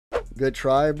Good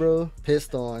try, bro.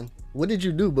 Pissed on. What did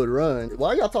you do but run? Why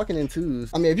are y'all talking in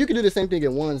twos? I mean, if you could do the same thing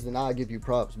in ones, then I'll give you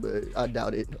props, but I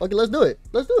doubt it. Okay, let's do it.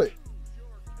 Let's do it.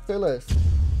 Say less.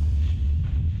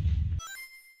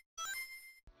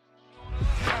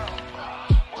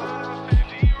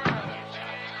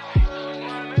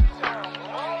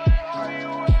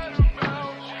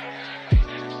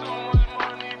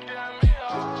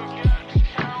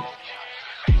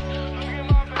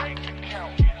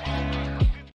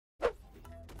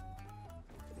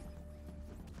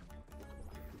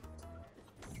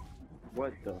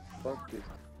 What the fuck is...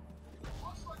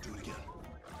 Do it again.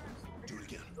 Do it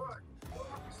again.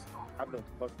 How the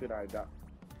fuck did I die?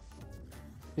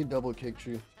 He double kicked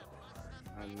you.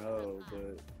 I know,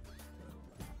 but...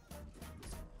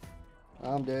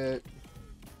 I'm dead.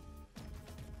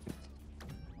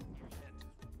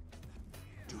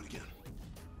 Do it again.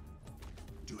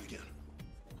 Do it again.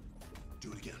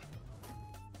 Do it again.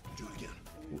 Do it again.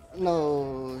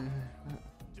 No.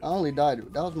 I only died.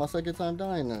 That was my second time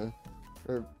dying though.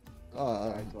 Or,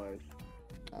 Twice.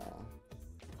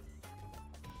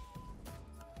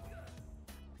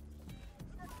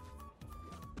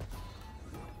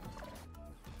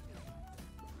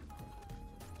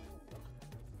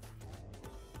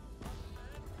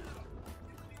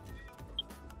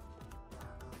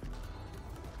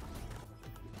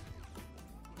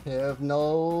 Have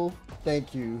no.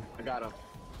 Thank you. I got him.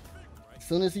 As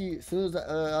soon as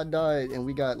I died and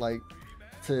we got like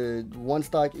to one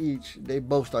stock each, they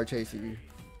both start chasing you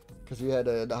because you had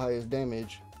the highest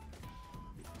damage.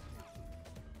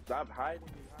 Stop hiding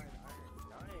behind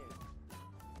Iron Giant.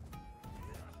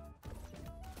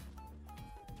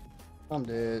 I'm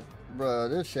dead. Bro,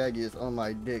 this Shaggy is on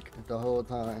my dick the whole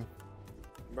time.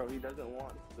 Bro, he doesn't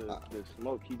want the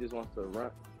smoke. He just wants to run.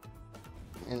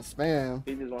 And spam.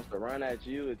 He just wants to run at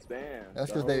you and spam.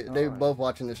 That's because they both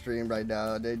watching the stream right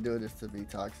now. They do this to be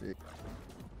toxic.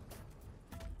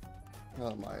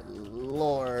 Oh my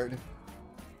lord.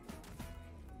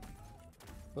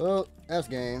 Well, that's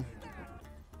game.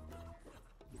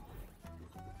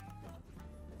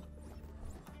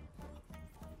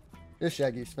 This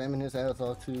Shaggy spamming his ass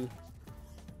off too.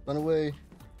 Run away.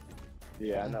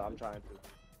 Yeah, I know. I'm trying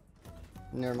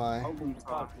to. Never mind. Oh,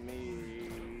 fuck me.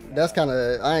 That's kind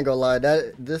of, I ain't gonna lie,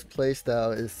 this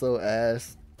playstyle is so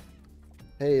ass.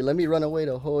 Hey, let me run away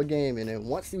the whole game, and then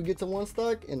once you get to one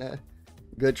stock, and a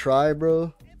good try,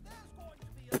 bro.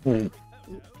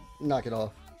 Knock it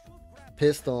off.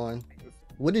 Pissed on.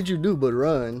 What did you do but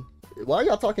run? Why are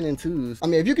y'all talking in twos? I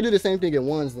mean, if you could do the same thing in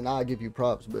ones, then I'll give you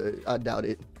props, but I doubt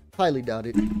it. Highly doubt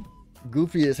it.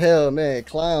 Goofy as hell, man.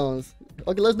 Clowns.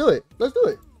 Okay, let's do it. Let's do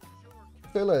it.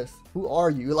 Say less. Who are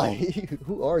you? Like,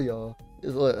 who are y'all?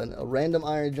 Is a random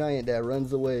Iron Giant that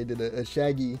runs away to a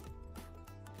Shaggy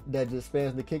that just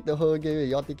spams the kick the whole game.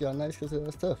 Y'all think y'all nice because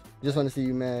that's tough. Just want to see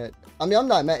you mad. I mean, I'm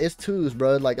not mad. It's twos,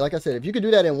 bro. Like I said, if you could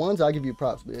do that in ones, I'll give you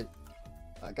props, but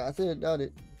like I said, doubt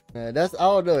it. Man, that's, I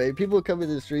don't know. People come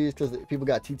into the streets because people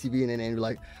got TTV and then they're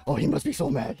like, oh, he must be so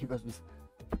mad. He must be.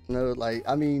 No, like,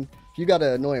 I mean, if you got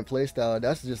an annoying playstyle,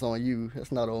 that's just on you.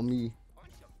 That's not on me.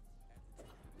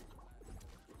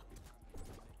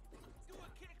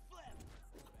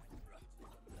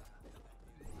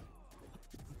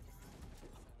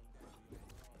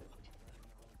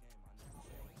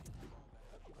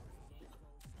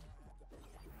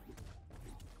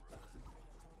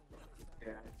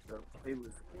 Yeah, the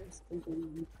playlist.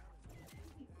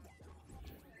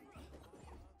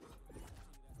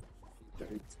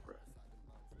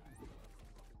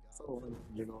 So,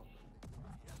 you know.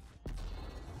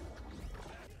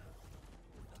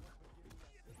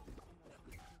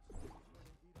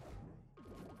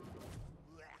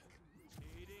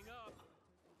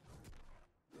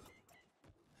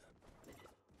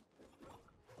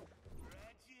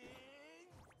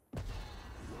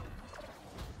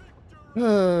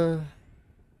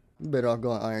 Better off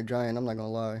going Iron Giant, I'm not gonna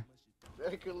lie.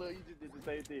 You just did the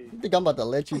same thing. You think I'm about to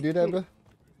let you do that, bro?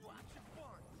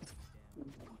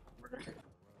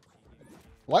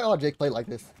 Why all Jake play like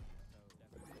this?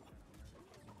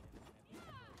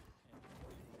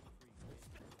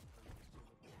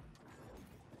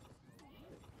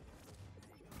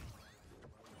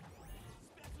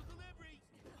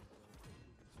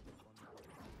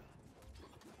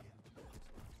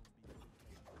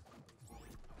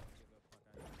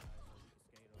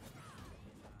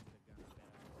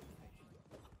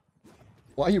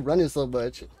 Why are you running so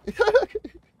much?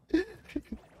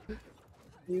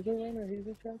 He's a runner, he's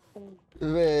a track star.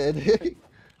 Man.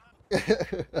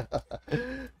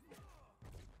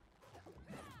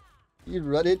 You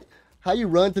run it. How you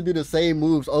run to do the same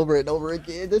moves over and over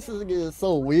again? This is getting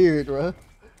so weird, bro.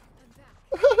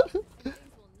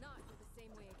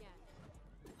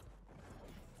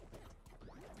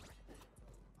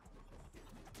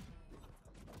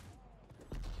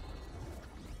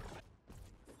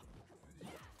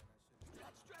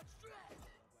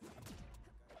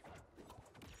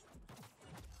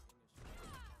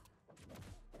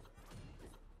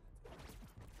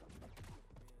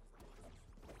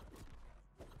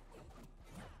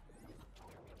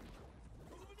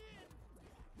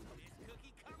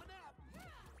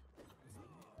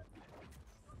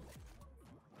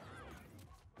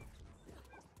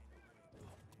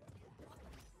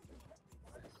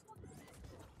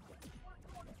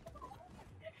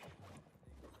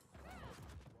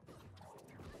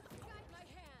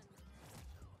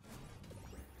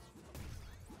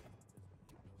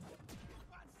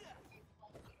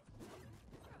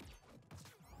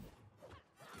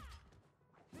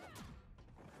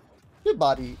 Good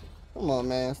body. Come on,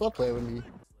 man. Stop playing with me.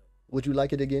 Would you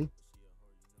like it again?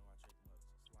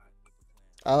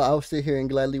 I'll sit here and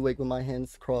gladly wait with my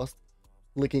hands crossed,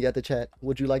 looking at the chat.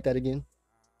 Would you like that again?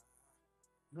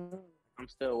 I'm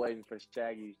still waiting for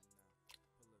Shaggy.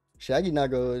 Shaggy not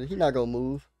gonna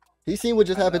move. He seen what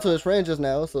just happened to his friend just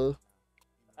now, so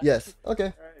yes. Okay.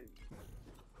 Right.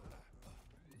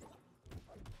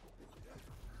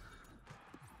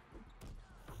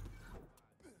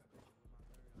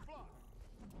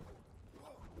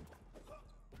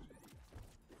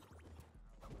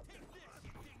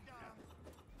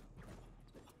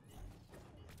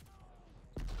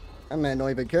 That man don't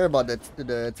even care about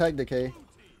the attack decay.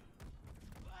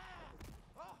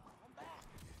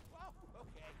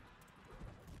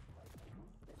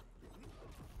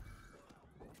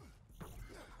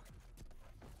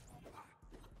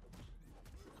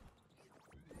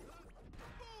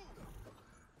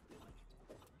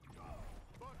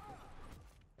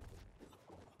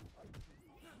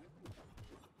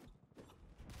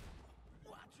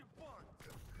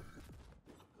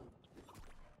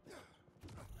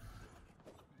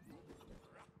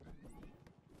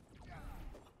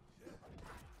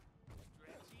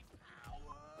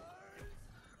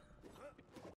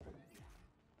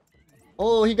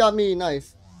 Oh, he got me.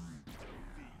 Nice.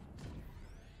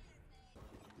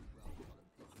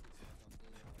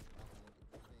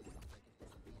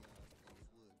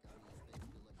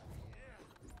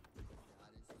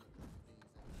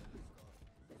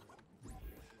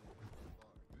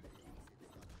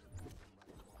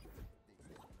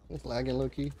 It's lagging low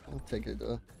key. I'll take it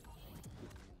though.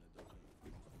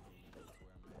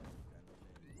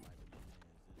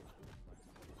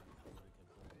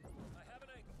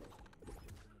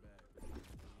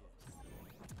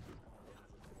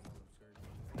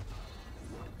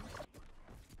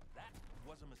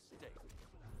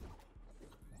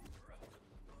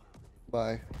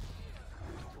 Bye.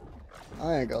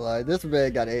 I ain't gonna lie, this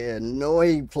man got an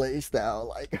annoying playstyle.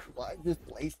 Like, why is this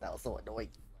playstyle so annoying?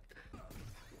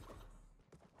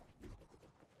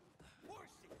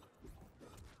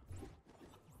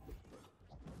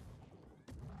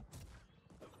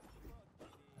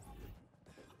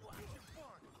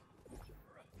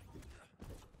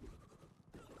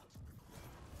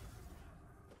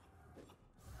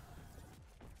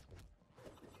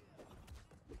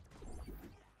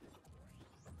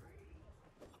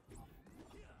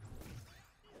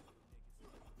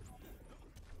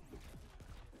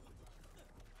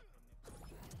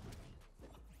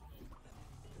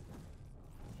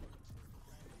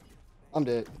 I'm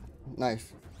dead.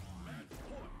 Nice.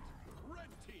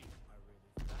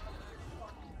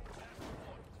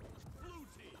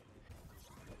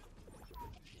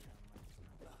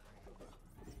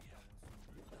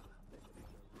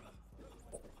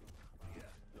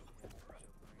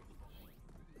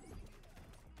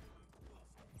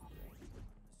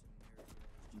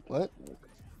 What?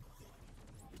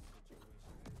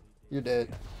 You're dead.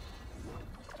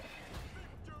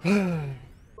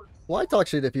 Why talk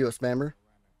shit if you a spammer?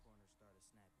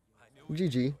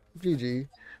 GG. GG.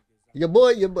 Your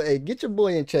boy, hey, get your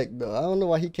boy in check though. I don't know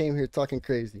why he came here talking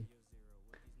crazy.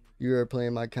 You are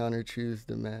playing my counter, choose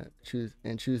the map. Choose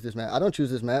this map. I don't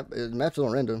choose this map. The map's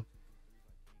on random.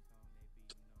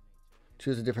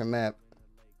 Choose a different map.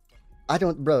 I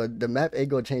don't, bro, the map ain't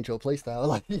gonna change your playstyle.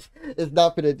 Like, it's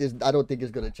not gonna, I don't think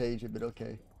it's gonna change it, but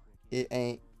okay. It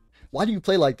ain't. Why do you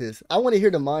play like this? I want to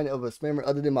hear the mind of a spammer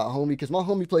other than my homie, because my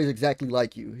homie plays exactly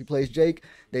like you. He plays Jake,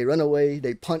 they run away,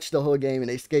 they punch the whole game, and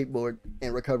they skateboard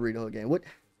and recovery the whole game. What?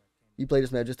 You play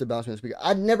this map just to bounce from the speaker.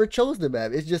 I never chose the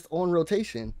map. It's just on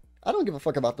rotation. I don't give a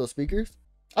fuck about those speakers.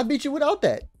 I beat you without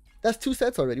that. That's 2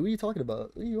 sets already. What are you talking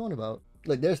about? What are you on about?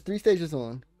 Like, there's 3 stages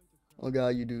on. Oh,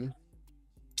 God, you do.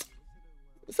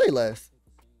 Say less.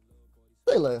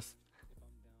 Say less.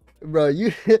 Bro,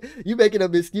 you you making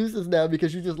up excuses now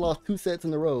because you just lost 2 sets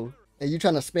in a row. And you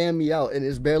trying to spam me out and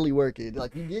it's barely working.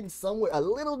 Like, you're getting somewhere, a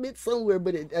little bit somewhere,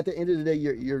 but at the end of the day,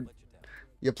 your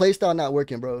playstyle not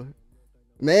working, bro.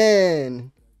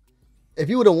 Man. If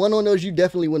you would have won on those, you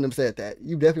definitely wouldn't have said that.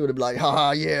 You definitely would have been like,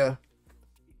 haha, yeah.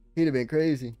 He'd have been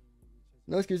crazy.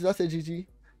 No excuses. I said GG.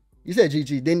 You said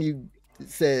GG. Then you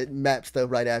said map stuff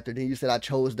right after. Then you said I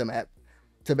chose the map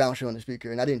to bounce you on the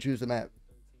speaker. And I didn't choose the map.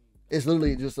 It's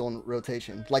literally just on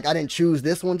rotation. Like, I didn't choose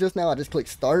this one just now. I just clicked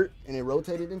start and it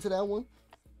rotated into that one.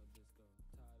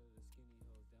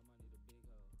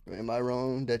 Am I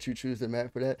wrong that you choose the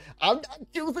map for that? I'm not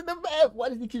choosing the map. Why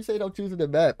did you keep saying I'm choosing the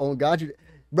map? Oh, God, you...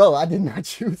 Bro, I did not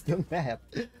choose the map.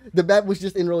 The map was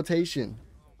just in rotation.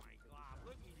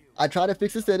 I tried to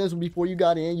fix the settings before you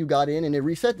got in, and it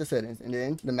reset the settings. And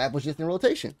then the map was just in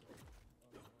rotation.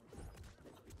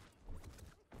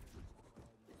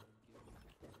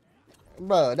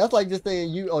 Bro, that's like just saying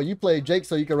you play Jake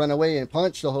so you can run away and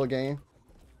punch the whole game.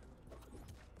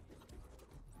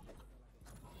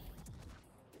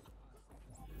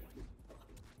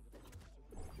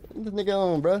 Get this nigga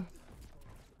on, bro.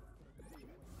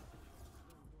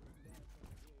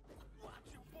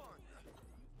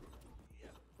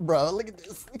 Bro, look at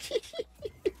this.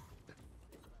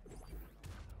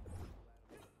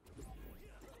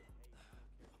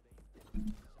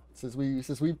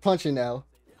 since we punching now.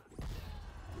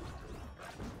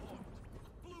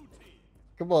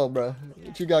 Come on, bro.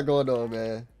 What you got going on,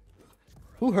 man?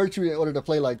 Who hurt you in order to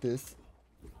play like this?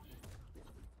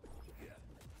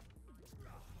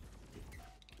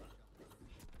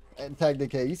 And tag the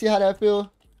K. You see how that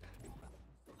feel?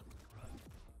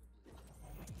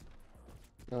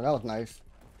 Oh, that was nice.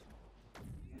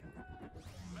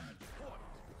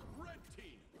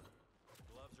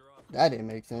 That didn't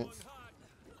make sense.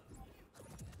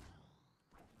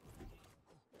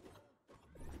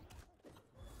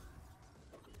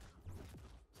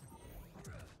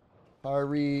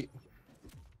 Hurry.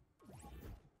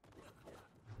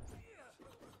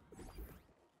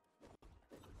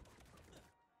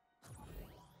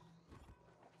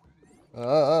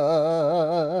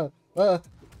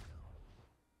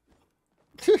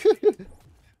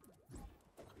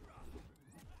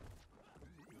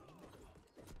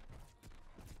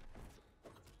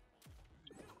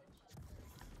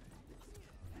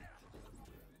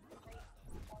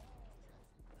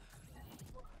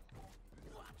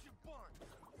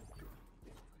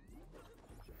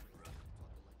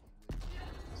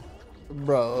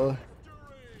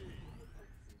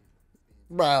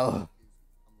 Bro.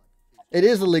 It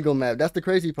is a legal map. That's the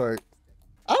crazy part.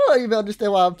 I don't even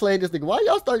understand why I'm playing this thing. Why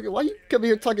you come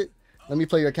here talking? Let me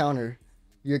play your counter.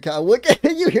 Your counter. What?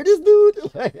 You hear this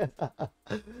dude?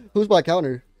 Who's my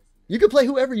counter? You can play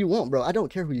whoever you want, bro. I don't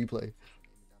care who you play.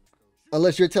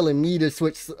 Unless you're telling me to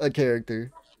switch a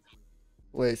character.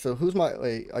 Wait, so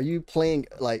are you playing,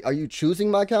 like, are you choosing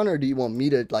my counter or do you want me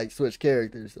to, like, switch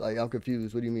characters? Like, I'm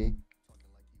confused. What do you mean?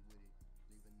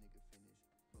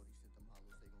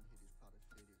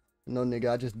 No,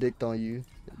 nigga, I just dicked on you.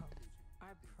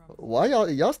 Why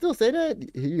y'all still say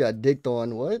that? You got dicked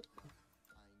on, what?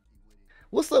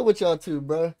 What's up with y'all two,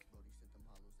 bro?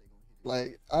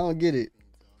 Like, I don't get it.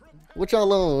 What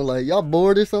y'all on? Like, y'all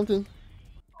bored or something?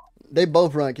 They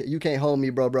both run. You can't hold me,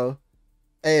 bro.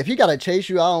 Hey, if he gotta chase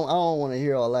you, I don't want to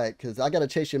hear all that, cause I gotta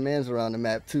chase your mans around the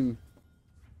map too.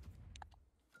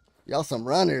 Y'all some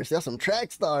runners. Y'all some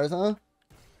track stars, huh?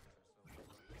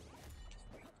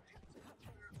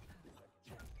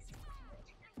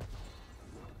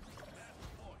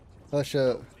 Hush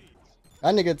up.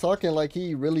 That nigga talking like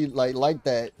he really like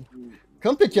that.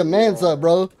 Come pick your mans up,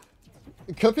 bro.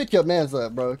 Come pick your mans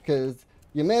up, bro, cause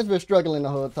your man's been struggling the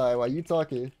whole time while you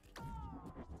talking.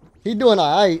 He doing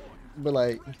alright, but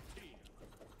like.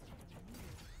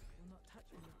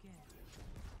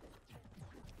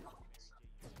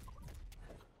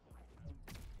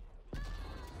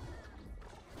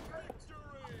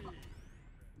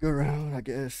 Good round, I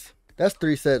guess. That's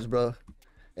 3 sets, bro.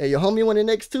 Hey, your homie want the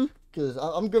next 2? Cause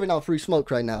I'm giving out free smoke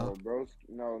right now.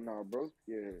 No, bro.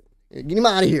 Yeah. Get him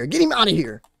out of here. Get him out of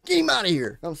here. Get him out of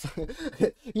here. I'm sorry.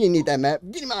 You didn't need that map.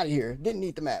 Get him out of here. Didn't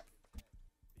need the map.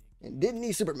 And didn't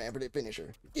need Superman for the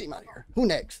finisher. Get him out of here. Who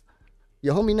next?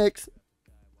 Your homie next?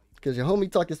 Because your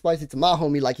homie talking spicy to my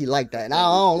homie like he like that. And I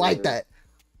don't like that.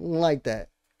 I don't like that.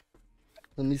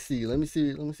 Let me see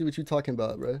what you talking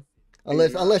about, bro.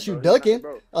 Unless you ducking.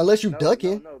 Unless you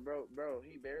ducking. No, bro. bro.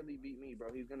 He barely beat me, bro.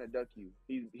 He's gonna duck you.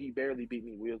 He barely beat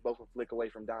me. We was both a flick away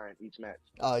from dying each match.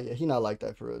 Oh yeah, he not like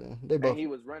that for real. Then they both. And he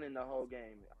was running the whole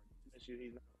game.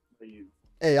 He's not for you.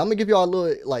 Hey, I'm gonna give y'all a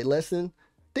little like lesson.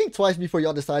 Think twice before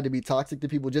y'all decide to be toxic to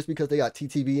people just because they got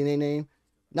TTV in their name.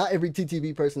 Not every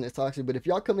TTV person is toxic, but if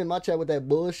y'all come in my chat with that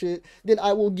bullshit, then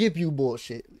I will give you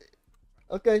bullshit.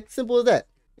 Okay, simple as that.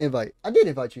 Invite. I did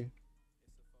invite you.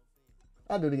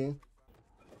 I'll do it again.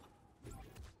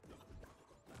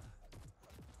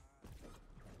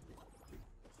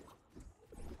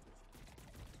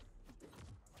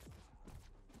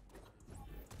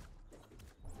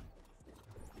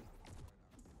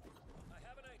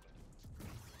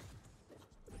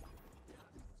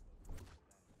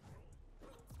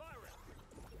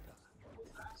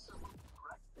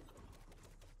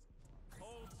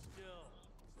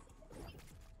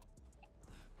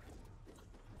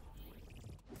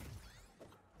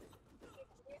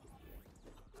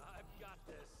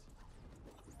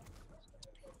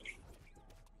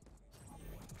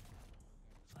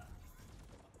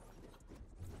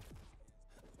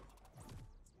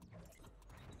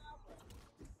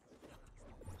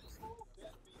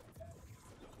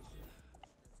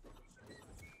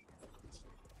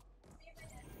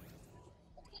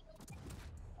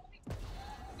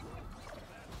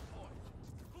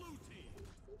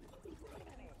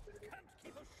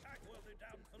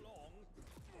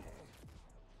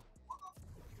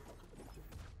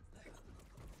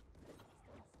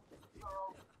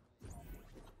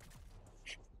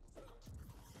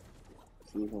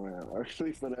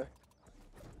 Actually, for that.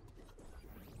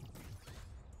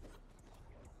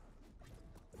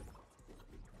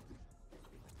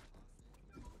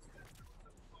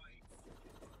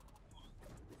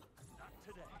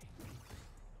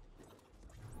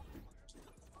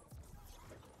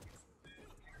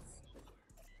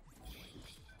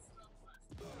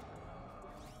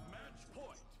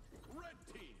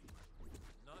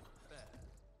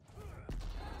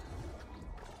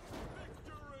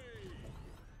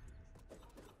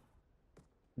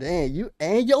 Damn, you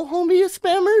and your homie is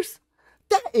spammers?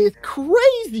 That is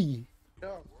crazy.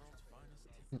 No.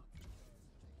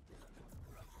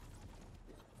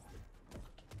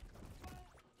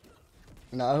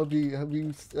 Nah, I hope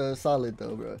you solid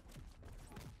though, bro.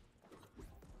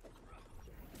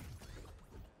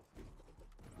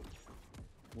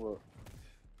 What?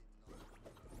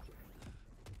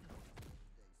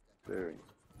 Very.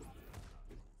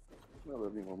 I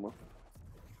love you, mama.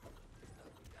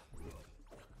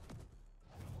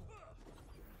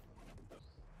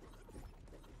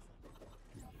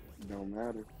 Don't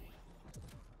matter.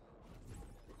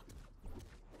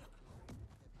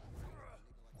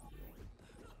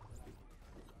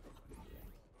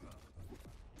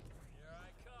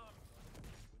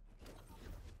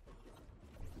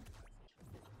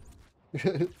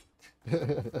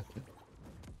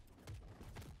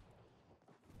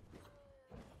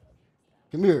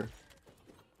 Come here.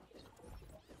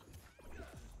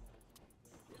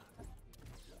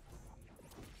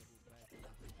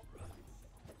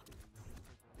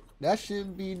 That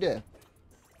should be death.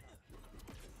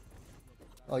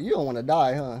 Oh, you don't want to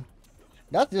die, huh?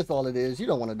 That's just all it is. You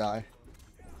don't want to die.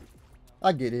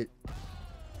 I get it.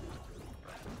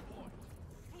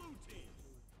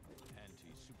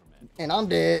 And I'm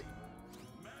dead.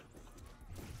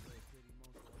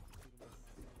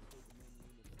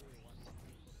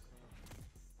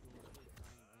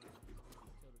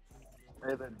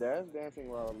 Hey, the dance dancing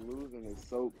while losing is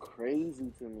so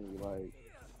crazy to me. Like,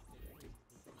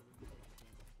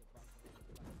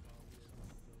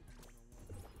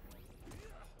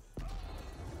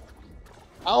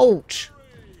 ouch.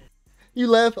 You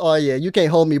left? Oh, yeah. You can't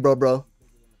hold me, bro.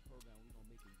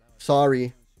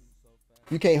 Sorry.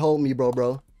 You can't hold me, bro.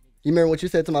 You remember what you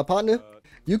said to my partner?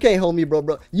 You can't hold me,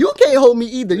 bro. You can't hold me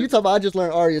either. You talk about I just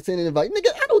learned Arya, send an invite. Nigga,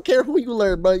 I don't care who you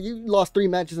learned, bro. You lost 3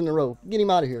 matches in a row. Get him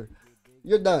out of here.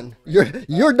 You're done.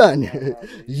 You're done.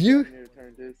 You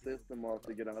turned his system off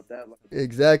to get out that line.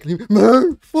 Exactly.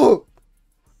 Man, fuck.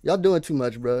 Y'all doing too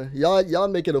much, bro. Y'all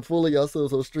making a fool of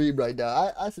yourselves on stream right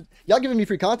now. Y'all giving me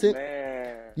free content.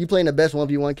 Man. You playing the best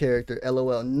 1v1 character.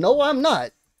 LOL. No, I'm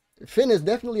not. Finn is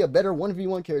definitely a better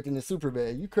 1v1 character than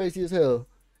Superman. You crazy as hell.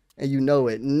 And you know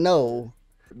it. No.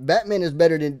 Batman is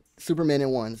better than Superman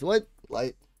in ones. What?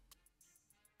 Like,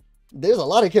 there's a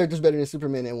lot of characters better than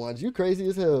Superman in ones. You crazy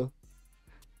as hell.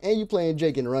 And you playing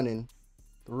Jake and running.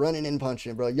 Running and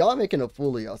punching, bro. Y'all making a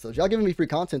fool of yourselves. Y'all giving me free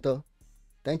content, though.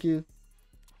 Thank you.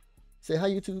 Say hi,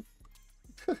 YouTube.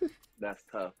 That's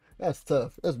tough. That's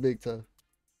tough. That's big tough.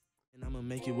 I'ma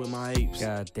make it with my apes.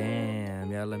 God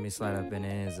damn, y'all let me slide up in the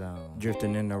end zone.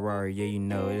 Drifting in the Rari, yeah, you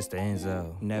know it's the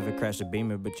Enzo. Never crashed a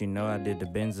Beamer, but you know I did the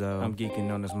benzo. I'm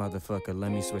geeking on this motherfucker,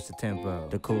 let me switch the tempo.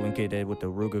 The cooling kid that with the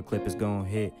Ruger clip is gon'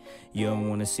 hit. You don't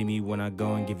wanna see me when I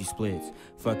go and give you splits.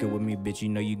 Fuck it with me, bitch, you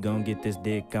know you gon' get this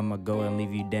dick. I'ma go and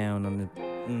leave you down on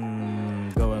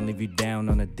the... go and leave you down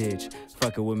on the ditch.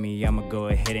 Fuck it with me, I'ma go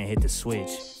ahead and hit the switch.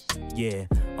 Yeah,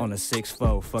 on a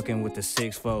 6-4, fucking with the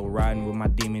 6-4, riding with my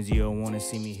demons, you don't wanna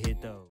see me hit though.